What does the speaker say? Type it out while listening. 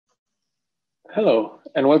Hello,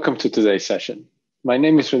 and welcome to today's session. My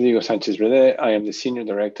name is Rodrigo Sanchez Rede. I am the Senior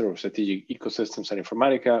Director of Strategic Ecosystems at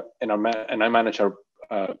Informatica, and I manage our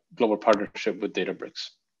global partnership with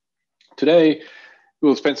Databricks. Today, we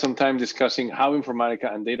will spend some time discussing how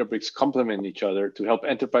Informatica and Databricks complement each other to help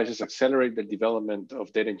enterprises accelerate the development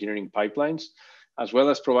of data engineering pipelines, as well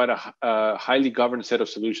as provide a highly governed set of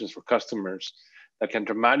solutions for customers that can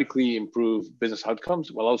dramatically improve business outcomes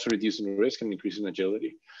while also reducing risk and increasing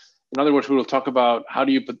agility. In other words, we will talk about how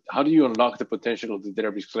do you unlock the potential of the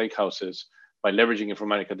Databricks Lakehouses by leveraging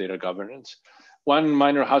Informatica data governance. One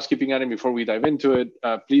minor housekeeping item before we dive into it,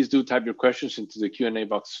 please do type your questions into the Q&A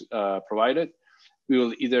box provided. We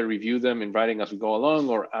will either review them in writing as we go along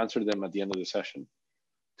or answer them at the end of the session.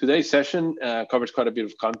 Today's session covers quite a bit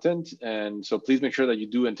of content, and so please make sure that you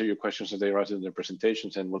do enter your questions as they arise in their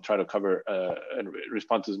presentations, and we'll try to cover and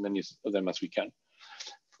respond to as many of them as we can.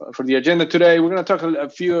 For the agenda today, we're going to talk a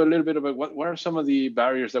little bit about what are some of the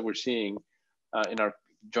barriers that we're seeing in our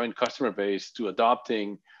joint customer base to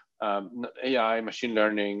adopting AI, machine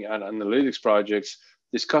learning, and analytics projects.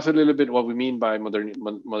 Discuss a little bit what we mean by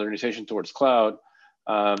modernization towards cloud.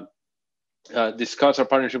 Discuss our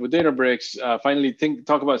partnership with Databricks. Finally,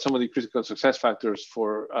 talk about some of the critical success factors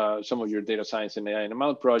for some of your data science and AI and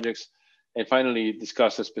ML projects. And finally,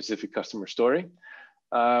 discuss a specific customer story.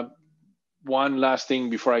 One last thing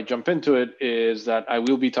before I jump into it is that I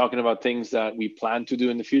will be talking about things that we plan to do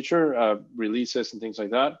in the future, releases and things like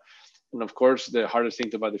that. And of course, the hardest thing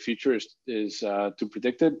about the future is to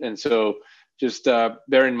predict it. And so just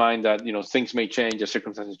bear in mind that things may change as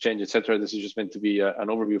circumstances change, et cetera. This is just meant to be an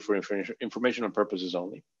overview for informational purposes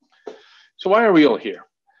only. So why are we all here?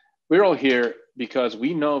 We're all here because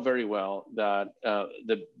we know very well that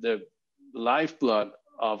the lifeblood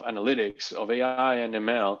of analytics, of AI and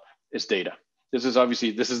ML, is data. This is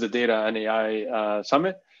the data and AI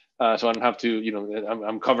summit. So I don't have to,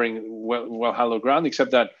 I'm covering well hallowed ground,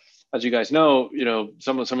 except that, as you guys know,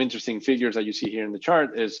 some interesting figures that you see here in the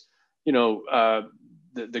chart is, the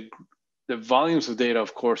volumes of data,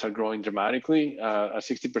 of course, are growing dramatically. A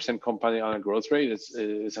 60% compounding on a growth rate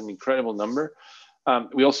is an incredible number.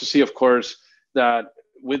 We also see, of course, that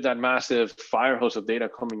with that massive fire hose of data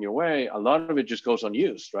coming your way, a lot of it just goes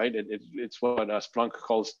unused, right? It's what Splunk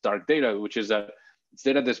calls dark data, which is that it's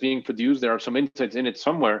data that's being produced. There are some insights in it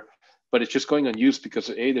somewhere, but it's just going unused because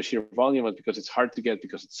of the sheer volume, or because it's hard to get,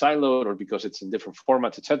 because it's siloed, or because it's in different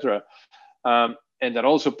formats, et cetera. And that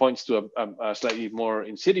also points to a slightly more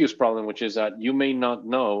insidious problem, which is that you may not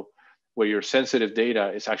know where your sensitive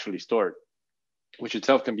data is actually stored, which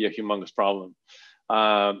itself can be a humongous problem.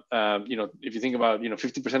 If you think about,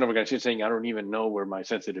 50% of organizations saying, I don't even know where my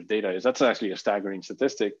sensitive data is, that's actually a staggering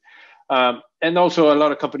statistic. And also a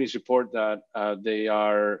lot of companies report that they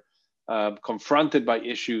are confronted by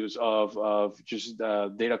issues of just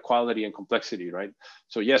data quality and complexity, right?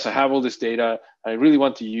 So yes, I have all this data, I really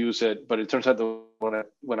want to use it, but it turns out that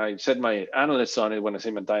when I set my analysts on it, when I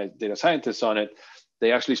say my data scientists on it,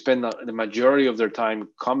 they actually spend the majority of their time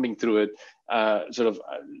combing through it,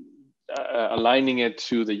 aligning it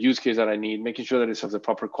to the use case that I need, making sure that it's of the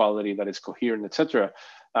proper quality, that it's coherent, et cetera.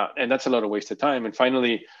 And that's a lot of wasted time. And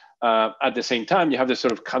finally, at the same time, you have this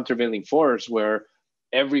sort of countervailing force where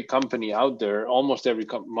every company out there, almost every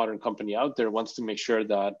modern company out there, wants to make sure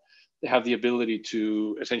that they have the ability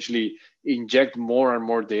to essentially inject more and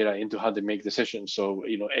more data into how they make decisions. So,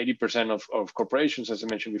 80% of corporations, as I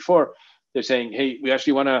mentioned before, they're saying, hey, we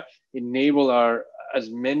actually want to enable as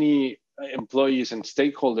many employees and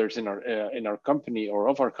stakeholders in our company or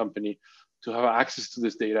of our company to have access to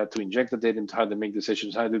this data, to inject the data into how they make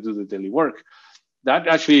decisions, how they do the daily work. That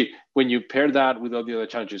actually, when you pair that with all the other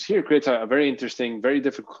challenges here, creates a very interesting, very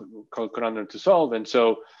difficult conundrum to solve. And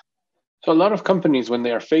so a lot of companies, when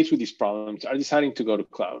they are faced with these problems, are deciding to go to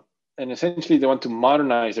cloud. And essentially, they want to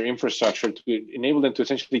modernize their infrastructure to enable them to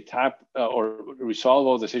essentially tap or resolve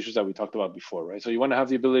all those issues that we talked about before, right? So you want to have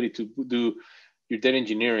the ability to do your data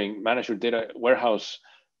engineering, manage your data warehouse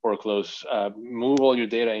workloads, move all your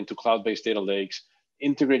data into cloud-based data lakes,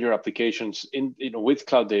 integrate your applications with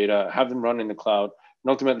cloud data, have them run in the cloud, and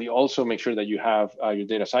ultimately also make sure that you have your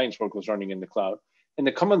data science workloads running in the cloud. And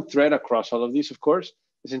the common thread across all of these, of course,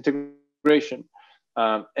 is integration.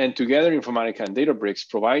 And together, Informatica and Databricks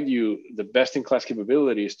provide you the best-in-class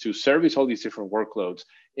capabilities to service all these different workloads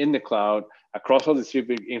in the cloud across all the three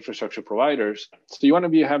big infrastructure providers. So you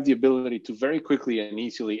want to have the ability to very quickly and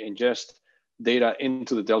easily ingest data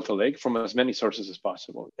into the Delta Lake from as many sources as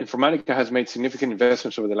possible. Informatica has made significant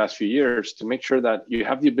investments over the last few years to make sure that you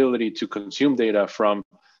have the ability to consume data from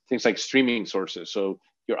things like streaming sources. So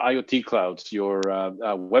your IoT clouds, your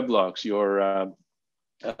weblogs, your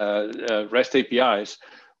REST APIs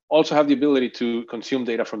also have the ability to consume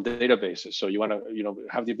data from databases. So you want to,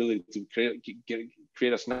 have the ability to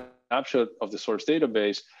create a snapshot of the source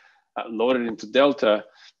database, load it into Delta,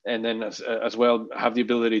 and then as well have the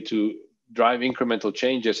ability to drive incremental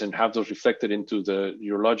changes and have those reflected into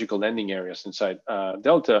your logical landing areas inside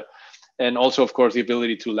Delta, and also, of course, the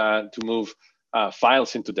ability to move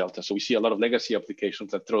files into Delta. So we see a lot of legacy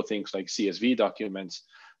applications that throw things like CSV documents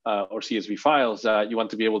or CSV files that you want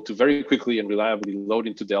to be able to very quickly and reliably load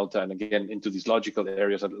into Delta, and again into these logical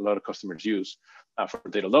areas that a lot of customers use for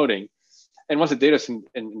data loading. And once the data's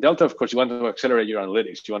in Delta, of course, you want to accelerate your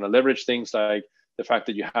analytics. You want to leverage things like the fact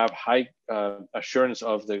that you have high assurance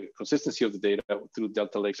of the consistency of the data through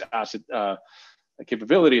Delta Lake's ACID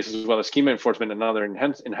capabilities, as well as schema enforcement and other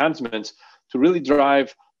enhancements to really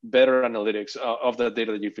drive better analytics of the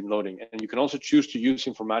data that you've been loading. And you can also choose to use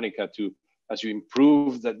Informatica as you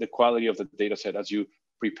improve the quality of the data set, as you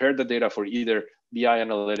prepare the data for either BI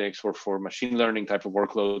analytics or for machine learning type of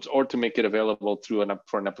workloads, or to make it available through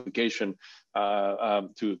for an application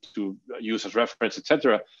to use as reference,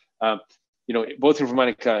 etc. Both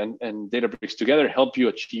Informatica and Databricks together help you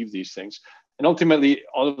achieve these things. And ultimately,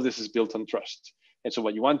 all of this is built on trust. And so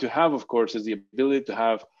what you want to have, of course, is the ability to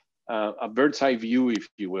have a bird's eye view, if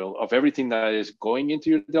you will, of everything that is going into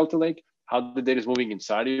your Delta Lake, how the data is moving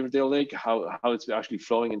inside of your Delta Lake, how it's actually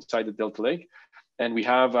flowing inside the Delta Lake. And we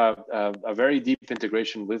have a very deep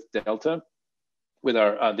integration with Delta, with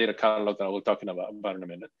our data catalog that I will talk about in a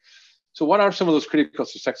minute. So what are some of those critical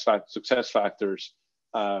success factors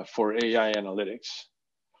for AI analytics?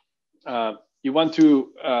 You want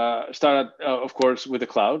to start, of course, with the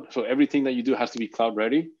cloud. So everything that you do has to be cloud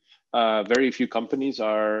ready. Very few companies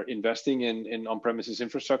are investing in on-premises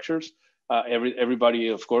infrastructures. Everybody,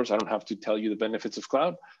 of course, I don't have to tell you the benefits of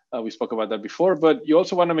cloud. We spoke about that before, but you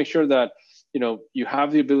also want to make sure that you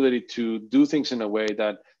have the ability to do things in a way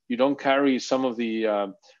that you don't carry some of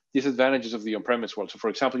the disadvantages of the on-premise world. So, for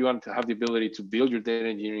example, you want to have the ability to build your data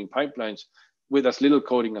engineering pipelines with as little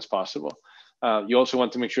coding as possible. You also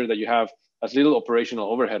want to make sure that you have as little operational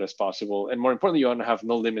overhead as possible. And more importantly, you want to have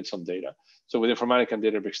no limits on data. So with Informatica and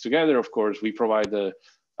Databricks together, of course, we provide the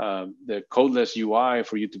codeless UI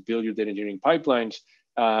for you to build your data engineering pipelines.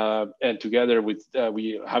 And together with,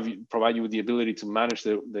 we provide you with the ability to manage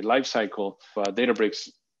the lifecycle of Databricks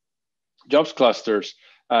jobs clusters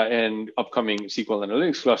and upcoming SQL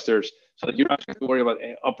analytics clusters, so that you don't have to worry about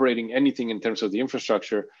operating anything in terms of the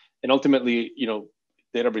infrastructure. And ultimately,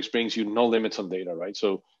 Databricks brings you no limits on data, right?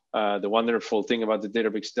 So the wonderful thing about the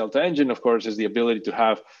Databricks Delta engine, of course, is the ability to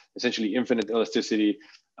have essentially infinite elasticity,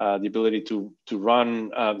 the ability to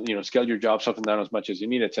run, scale your jobs up and down as much as you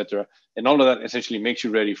need, et cetera. And all of that essentially makes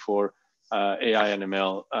you ready for AI and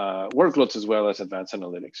ML workloads, as well as advanced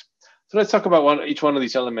analytics. So let's talk about each one of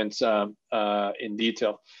these elements in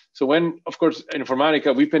detail. So when, of course, in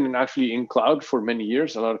Informatica, we've been actually in cloud for many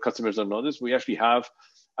years. A lot of customers don't know this. We actually have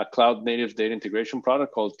a cloud-native data integration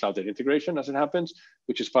product called Cloud Data Integration, as it happens,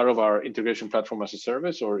 which is part of our integration platform as a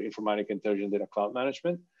service, or Informatica Intelligent Data Cloud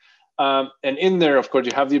Management. And in there, of course,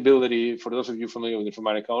 you have the ability, for those of you familiar with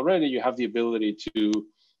Informatica already, you have the ability to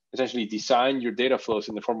essentially design your data flows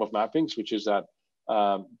in the form of mappings, which is that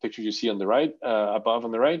picture you see on the right, above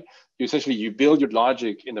on the right. You build your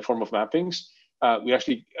logic in the form of mappings. We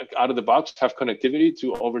actually, out of the box, have connectivity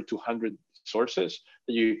to over 200 sources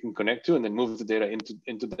that you can connect to, and then move the data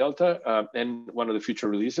into Delta. And one of the future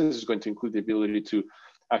releases is going to include the ability to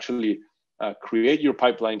actually create your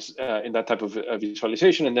pipelines in that type of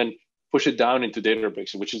visualization, and then push it down into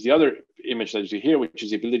Databricks, which is the other image that you see here, which is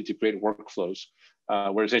the ability to create workflows,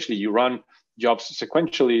 where essentially you run jobs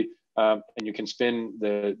sequentially, and you can spin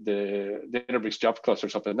the Databricks job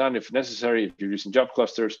clusters up and down if necessary. If you're using job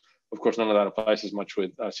clusters, of course, none of that applies as much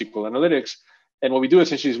with SQL Analytics. And what we do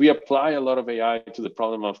essentially is we apply a lot of AI to the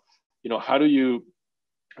problem of, how do you,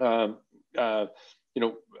 how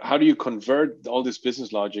do you convert all this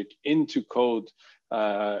business logic into code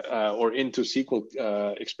or into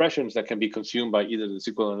SQL expressions that can be consumed by either the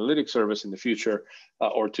SQL Analytics service in the future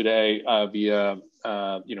or today via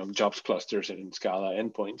jobs clusters and Scala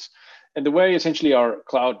endpoints. And the way essentially our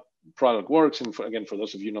cloud product works, and for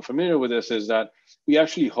those of you not familiar with this, is that we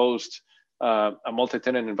actually host a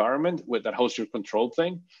multi-tenant environment that hosts your control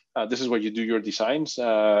plane. This is where you do your designs.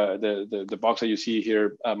 The box that you see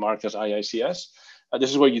here marked as IICS. This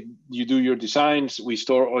is where you do your designs. We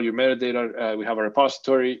store all your metadata. We have a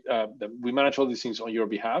repository. We manage all these things on your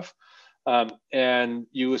behalf. And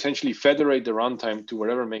you essentially federate the runtime to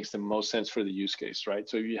whatever makes the most sense for the use case, right?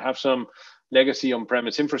 So if you have some legacy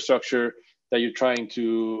on-premise infrastructure that you're trying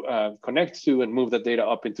to connect to and move that data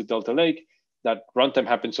up into Delta Lake, that runtime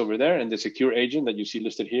happens over there, and the secure agent that you see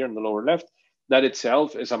listed here in the lower left, that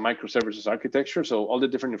itself is a microservices architecture. So all the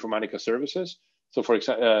different Informatica services, so for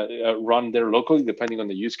example, run there locally depending on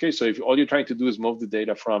the use case. So if all you're trying to do is move the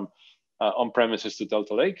data from on-premises to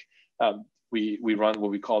Delta Lake, we run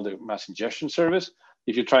what we call the mass ingestion service.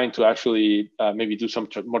 If you're trying to actually maybe do some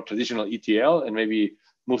more traditional ETL and maybe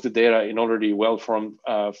move the data in already well-formed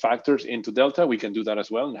factors into Delta, we can do that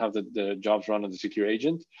as well and have the jobs run on the secure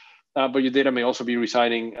agent. But your data may also be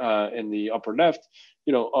residing in the upper left,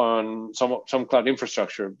 on some cloud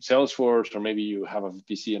infrastructure, Salesforce, or maybe you have a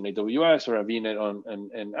VPC on AWS or a VNet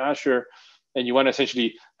on Azure, and you want to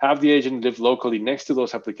essentially have the agent live locally next to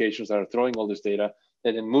those applications that are throwing all this data,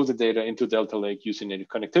 and then move the data into Delta Lake using native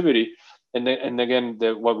connectivity. And again,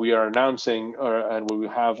 what we are announcing and what we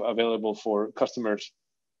have available for customers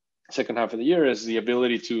second half of the year is the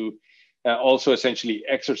ability to also essentially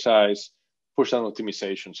exercise push-down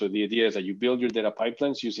optimization. So the idea is that you build your data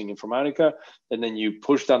pipelines using Informatica, and then you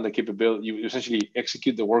push down the capability. You essentially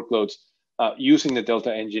execute the workloads using the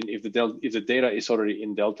Delta engine if the data is already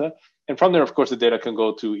in Delta. And from there, of course, the data can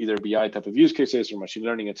go to either BI type of use cases or machine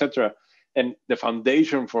learning, et cetera. And the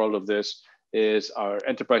foundation for all of this is our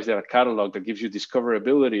enterprise data catalog that gives you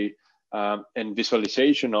discoverability and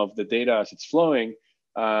visualization of the data as it's flowing,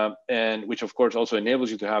 and which of course also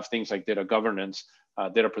enables you to have things like data governance,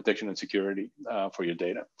 data protection and security for your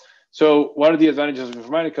data. So one of the advantages of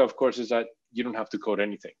Informatica, of course, is that you don't have to code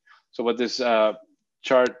anything. So what this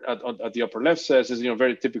chart at the upper left says is,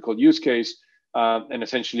 very typical use case, and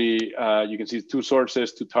essentially you can see two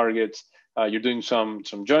sources, two targets. You're doing some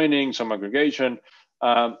joining, some aggregation,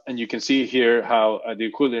 and you can see here how the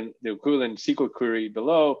equivalent SQL query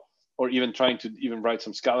below, or even trying to write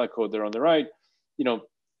some Scala code there on the right.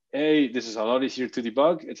 This is a lot easier to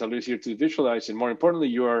debug. It's a lot easier to visualize, and more importantly,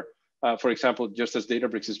 you are, for example, just as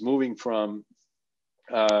Databricks is moving from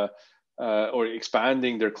or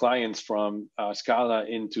expanding their clients from Scala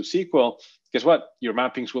into SQL, guess what? Your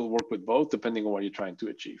mappings will work with both depending on what you're trying to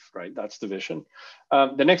achieve, right? That's the vision.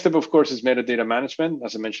 The next step, of course, is metadata management.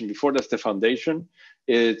 As I mentioned before, that's the foundation.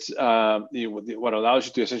 It's what allows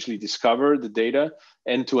you to essentially discover the data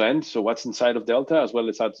end to end. So what's inside of Delta, as well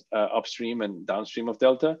as upstream and downstream of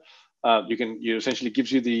Delta. You essentially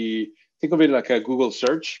gives you think of it like a Google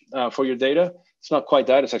search for your data. It's not quite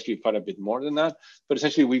that, it's actually quite a bit more than that. But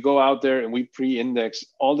essentially we go out there and we pre-index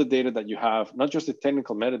all the data that you have, not just the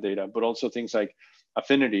technical metadata, but also things like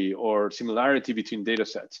affinity or similarity between data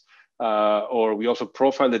sets. Or we also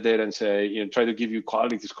profile the data and say, try to give you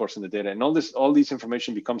quality scores in the data. And all these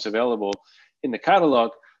information becomes available in the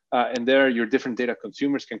catalog. And there your different data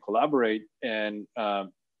consumers can collaborate and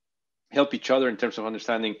help each other in terms of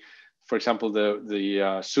understanding, for example,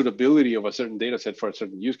 the suitability of a certain data set for a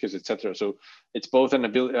certain use case, et cetera. So it's both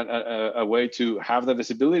a way to have that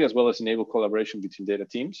visibility as well as enable collaboration between data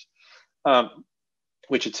teams,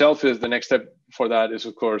 which itself is the next step for that is,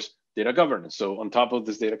 of course, data governance. So on top of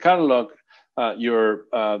this data catalog, your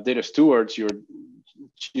data stewards, your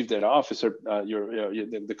chief data officer,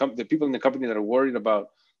 the people in the company that are worried about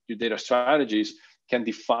your data strategies can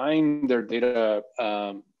define their data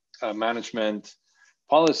management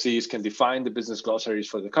policies, can define the business glossaries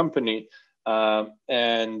for the company,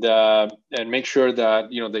 and make sure that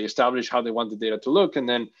they establish how they want the data to look, and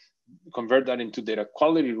then convert that into data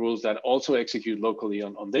quality rules that also execute locally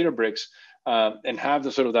on Databricks, and have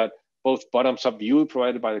the sort of that both bottoms-up view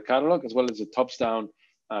provided by the catalog as well as the tops-down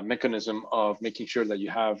mechanism of making sure that you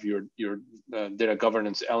have your data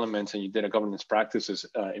governance elements and your data governance practices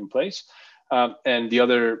in place. And the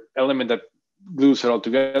other element that glues it all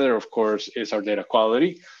together, of course, is our data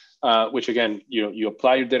quality, which again, you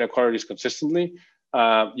apply your data qualities consistently.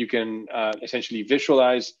 You can essentially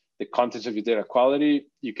visualize the contents of your data quality.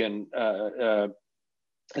 You can and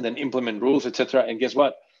then implement rules, etc. And guess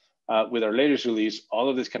what? With our latest release, all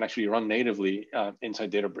of this can actually run natively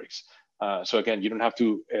inside Databricks. So again, you don't have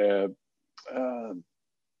to,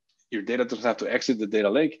 your data doesn't have to exit the data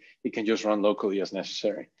lake. It can just run locally as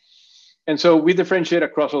necessary. And so we differentiate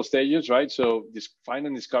across all stages, right? So find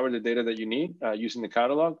and discover the data that you need using the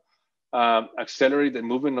catalog, accelerate the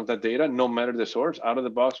movement of that data, no matter the source. Out of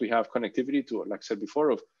the box, we have connectivity to, like I said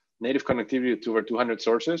before, of native connectivity to over 200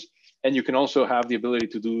 sources. And you can also have the ability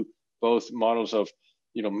to do both models of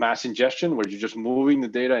mass ingestion, where you're just moving the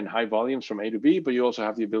data in high volumes from A to B, but you also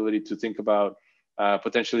have the ability to think about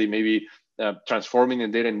potentially maybe transforming the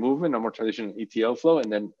data in movement, a more traditional ETL flow,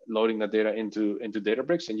 and then loading that data into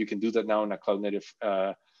Databricks. And you can do that now in a cloud native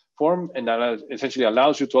form. And that essentially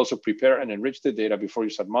allows you to also prepare and enrich the data before you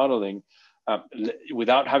start modeling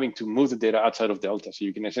without having to move the data outside of Delta. So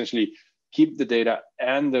you can essentially keep the data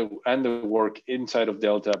and the work inside of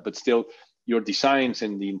Delta, but still your designs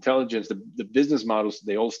and the intelligence, the business models,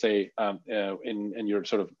 they all stay in your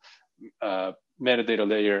sort of metadata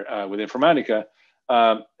layer with Informatica.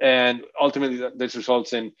 And ultimately, this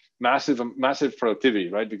results in massive productivity,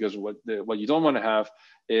 right? Because what you don't want to have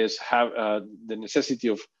is have the necessity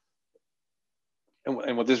of,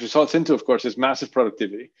 and what this results into, of course, is massive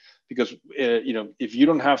productivity. Because if you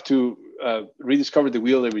don't have to rediscover the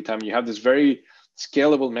wheel every time, you have this very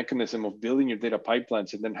scalable mechanism of building your data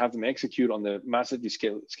pipelines and then have them execute on the massively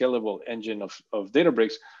scalable engine of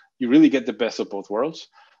Databricks, you really get the best of both worlds.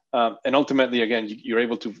 And ultimately, again, you're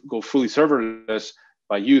able to go fully serverless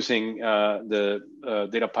by using the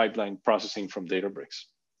data pipeline processing from Databricks.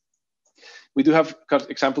 We do have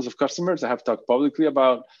examples of customers that have talked publicly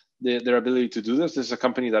about their ability to do this. This is a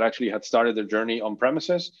company that actually had started their journey on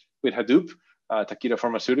premises with Hadoop, Takeda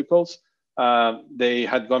Pharmaceuticals. They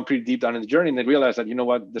had gone pretty deep down in the journey, and they realized that, you know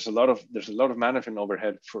what, there's a lot of management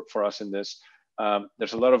overhead for us in this.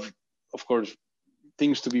 There's a lot of course,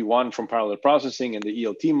 things to be won from parallel processing and the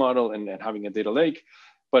ELT model and having a data lake,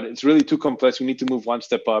 but it's really too complex. We need to move one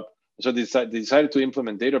step up. So they decided to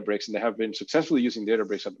implement Databricks, and they have been successfully using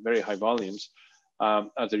Databricks at very high volumes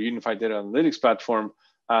as their unified data analytics platform.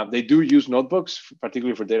 They do use notebooks,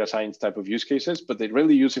 particularly for data science type of use cases, but they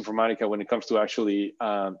really use Informatica when it comes to actually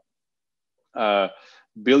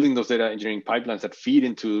building those data engineering pipelines that feed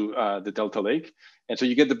into the Delta Lake. And so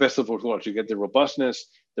you get the best of both worlds. You get the robustness,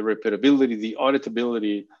 the repeatability, the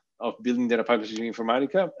auditability of building data pipelines using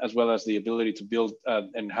Informatica, as well as the ability to build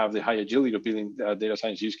and have the high agility of building data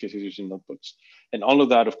science use cases using notebooks. And all of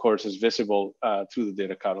that, of course, is visible through the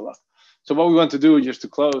data catalog. So what we want to do, just to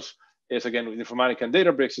close, is again with Informatica and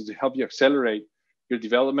Databricks, is to help you accelerate your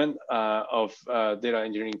development of data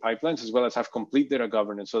engineering pipelines, as well as have complete data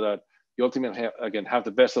governance, so that you ultimately have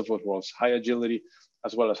the best of both worlds: high agility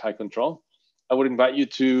as well as high control. I would invite you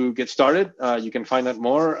to get started. You can find out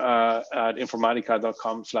more at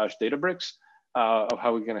informatica.com/Databricks of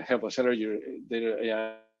how we're going to help accelerate your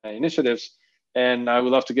data AI initiatives. And I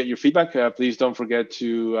would love to get your feedback. Please don't forget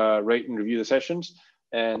to rate and review the sessions.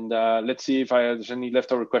 And let's see if there's any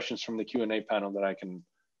leftover questions from the Q&A panel that I can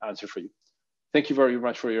answer for you. Thank you very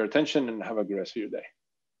much for your attention, and have a good rest of your day.